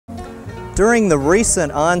During the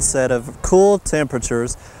recent onset of cool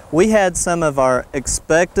temperatures, we had some of our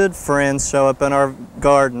expected friends show up in our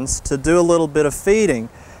gardens to do a little bit of feeding.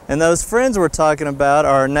 And those friends we're talking about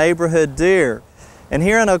are our neighborhood deer. And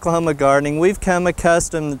here in Oklahoma Gardening, we've come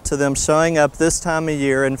accustomed to them showing up this time of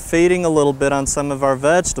year and feeding a little bit on some of our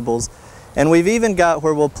vegetables. And we've even got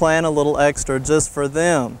where we'll plant a little extra just for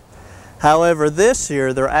them. However, this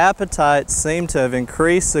year, their appetites seem to have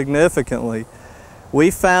increased significantly. We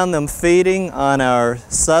found them feeding on our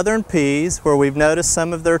southern peas, where we've noticed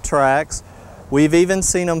some of their tracks. We've even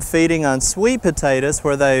seen them feeding on sweet potatoes,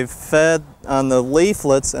 where they've fed on the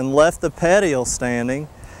leaflets and left the petiole standing.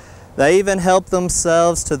 They even helped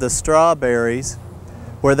themselves to the strawberries,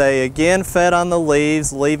 where they again fed on the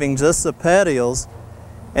leaves, leaving just the petioles.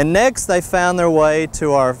 And next they found their way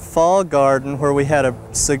to our fall garden, where we had a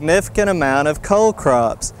significant amount of cole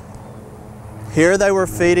crops. Here they were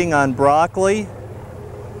feeding on broccoli,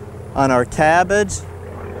 on our cabbage,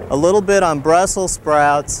 a little bit on Brussels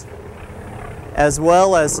sprouts, as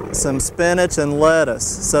well as some spinach and lettuce.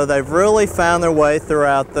 So they've really found their way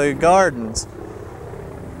throughout the gardens.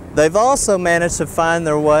 They've also managed to find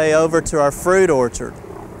their way over to our fruit orchard.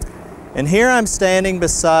 And here I'm standing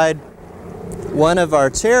beside one of our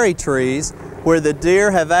cherry trees, where the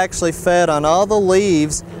deer have actually fed on all the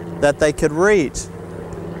leaves that they could reach.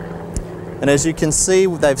 And as you can see,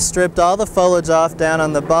 they've stripped all the foliage off down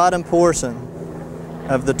on the bottom portion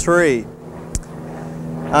of the tree.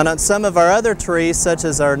 On some of our other trees, such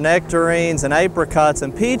as our nectarines and apricots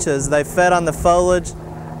and peaches, they've fed on the foliage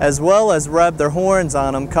as well as rubbed their horns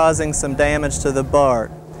on them, causing some damage to the bark.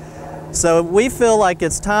 So we feel like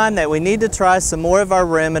it's time that we need to try some more of our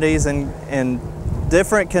remedies and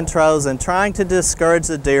different controls and trying to discourage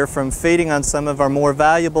the deer from feeding on some of our more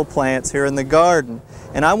valuable plants here in the garden.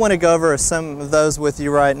 And I want to go over some of those with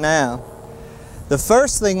you right now. The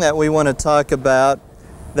first thing that we want to talk about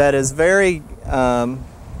that is very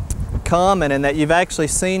common and that you've actually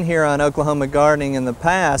seen here on Oklahoma Gardening in the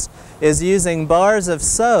past is using bars of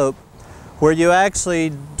soap, where you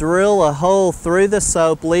actually drill a hole through the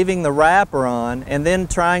soap, leaving the wrapper on, and then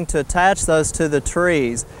trying to attach those to the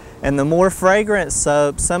trees. And the more fragrant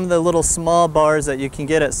soap, some of the little small bars that you can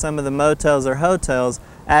get at some of the motels or hotels,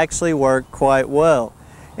 actually work quite well.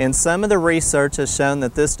 And some of the research has shown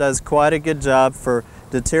that this does quite a good job for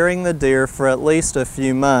deterring the deer for at least a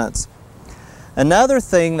few months. Another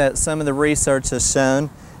thing that some of the research has shown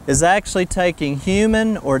is actually taking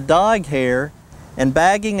human or dog hair and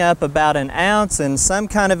bagging up about an ounce in some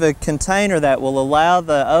kind of a container that will allow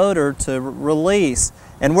the odor to release.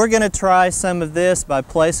 And we're going to try some of this by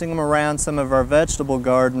placing them around some of our vegetable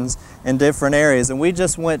gardens in different areas. And we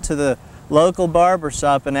just went to the local barber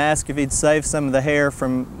shop and asked if he'd save some of the hair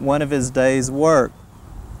from one of his day's work.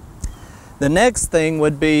 The next thing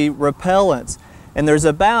would be repellents. And there's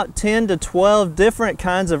about 10 to 12 different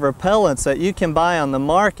kinds of repellents that you can buy on the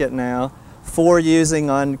market now for using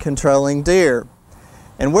on controlling deer.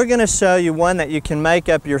 And we're going to show you one that you can make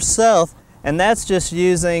up yourself, and that's just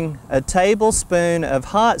using a tablespoon of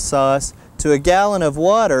hot sauce to a gallon of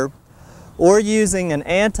water, or using an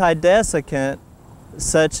anti-desiccant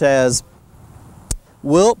such as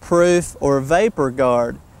wilt-proof or vapor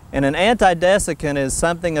guard. And an anti-desiccant is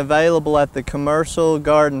something available at the commercial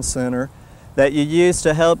garden center that you use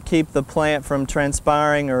to help keep the plant from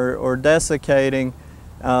transpiring or desiccating,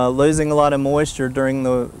 losing a lot of moisture during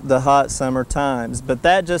the hot summer times. But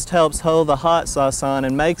that just helps hold the hot sauce on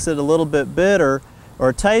and makes it a little bit bitter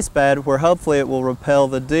or taste bad, where hopefully it will repel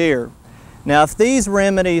the deer. Now, if these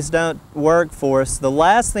remedies don't work for us, the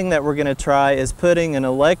last thing that we're going to try is putting an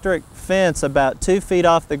electric fence about 2 feet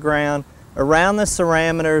off the ground around the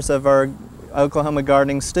parameters of our Oklahoma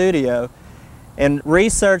Gardening studio. And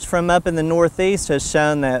research from up in the Northeast has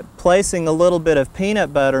shown that placing a little bit of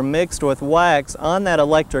peanut butter mixed with wax on that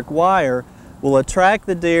electric wire will attract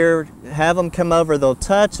the deer, have them come over, they'll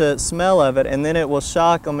touch it, smell of it, and then it will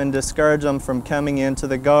shock them and discourage them from coming into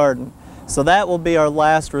the garden. So that will be our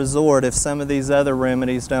last resort if some of these other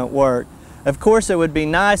remedies don't work. Of course, it would be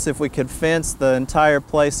nice if we could fence the entire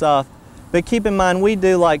place off, but keep in mind we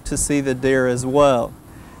do like to see the deer as well.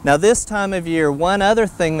 Now, this time of year, one other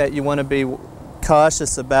thing that you want to be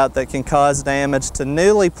cautious about that can cause damage to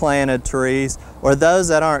newly planted trees or those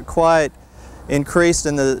that aren't quite increased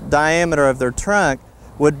in the diameter of their trunk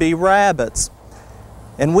would be rabbits.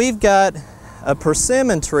 And we've got a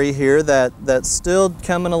persimmon tree here that's still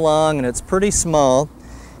coming along, and it's pretty small.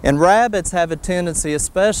 And rabbits have a tendency,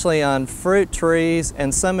 especially on fruit trees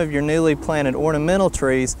and some of your newly planted ornamental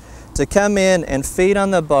trees, to come in and feed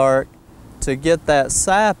on the bark to get that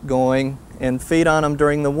sap going and feed on them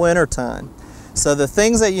during the winter time. So the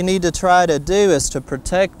things that you need to try to do is to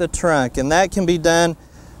protect the trunk, and that can be done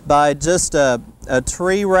by just a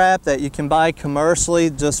tree wrap that you can buy commercially,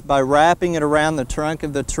 just by wrapping it around the trunk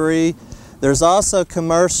of the tree. There's also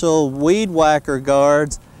commercial weed whacker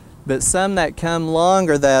guards, but some that come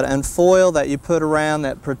longer and foil that you put around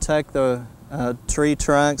that protect the tree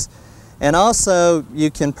trunks. And also you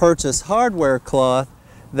can purchase hardware cloth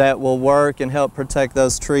that will work and help protect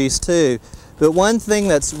those trees too. But one thing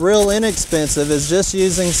that's real inexpensive is just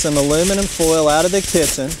using some aluminum foil out of the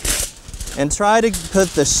kitchen and try to put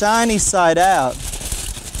the shiny side out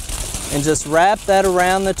and just wrap that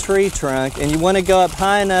around the tree trunk. And you want to go up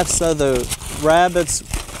high enough so the rabbits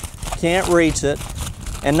can't reach it.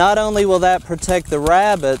 And not only will that protect the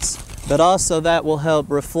rabbits, but also that will help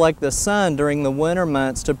reflect the sun during the winter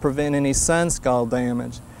months to prevent any sun scald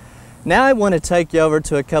damage. Now I want to take you over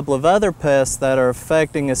to a couple of other pests that are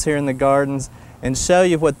affecting us here in the gardens and show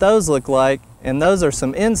you what those look like, and those are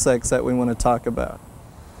some insects that we want to talk about.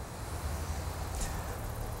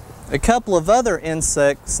 A couple of other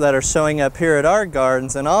insects that are showing up here at our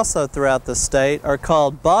gardens and also throughout the state are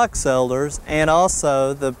called box elders, and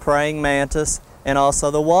also the praying mantis, and also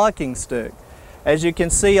the walking stick. As you can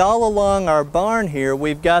see all along our barn here,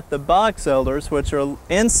 we've got the box elders, which are an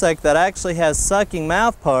insect that actually has sucking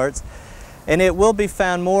mouth parts, and it will be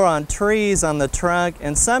found more on trees, on the trunk,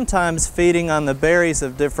 and sometimes feeding on the berries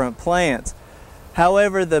of different plants.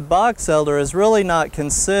 However, the box elder is really not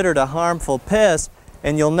considered a harmful pest,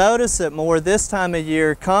 and you'll notice it more this time of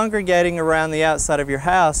year congregating around the outside of your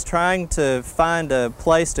house trying to find a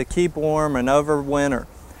place to keep warm and overwinter.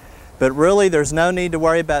 But really, there's no need to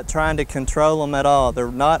worry about trying to control them at all.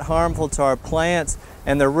 They're not harmful to our plants,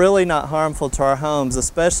 and they're really not harmful to our homes,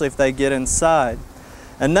 especially if they get inside.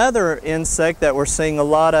 Another insect that we're seeing a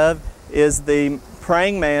lot of is the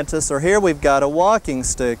praying mantis, or here we've got a walking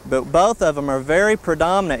stick, but both of them are very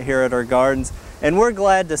predominant here at our gardens, and we're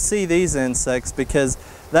glad to see these insects because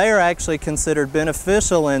they are actually considered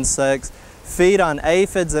beneficial insects, feed on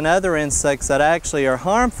aphids and other insects that actually are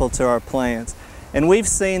harmful to our plants. And we've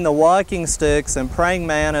seen the walking sticks and praying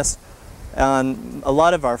mantis on a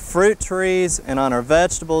lot of our fruit trees and on our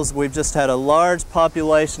vegetables. We've just had a large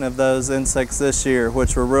population of those insects this year,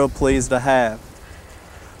 which we're real pleased to have.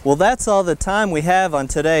 Well, that's all the time we have on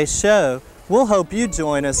today's show. We'll hope you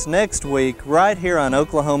join us next week right here on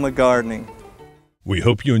Oklahoma Gardening. We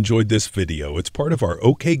hope you enjoyed this video. It's part of our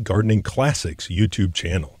OK Gardening Classics YouTube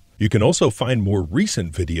channel. You can also find more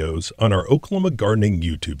recent videos on our Oklahoma Gardening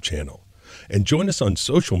YouTube channel. And join us on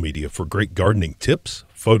social media for great gardening tips,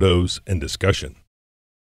 photos, and discussion.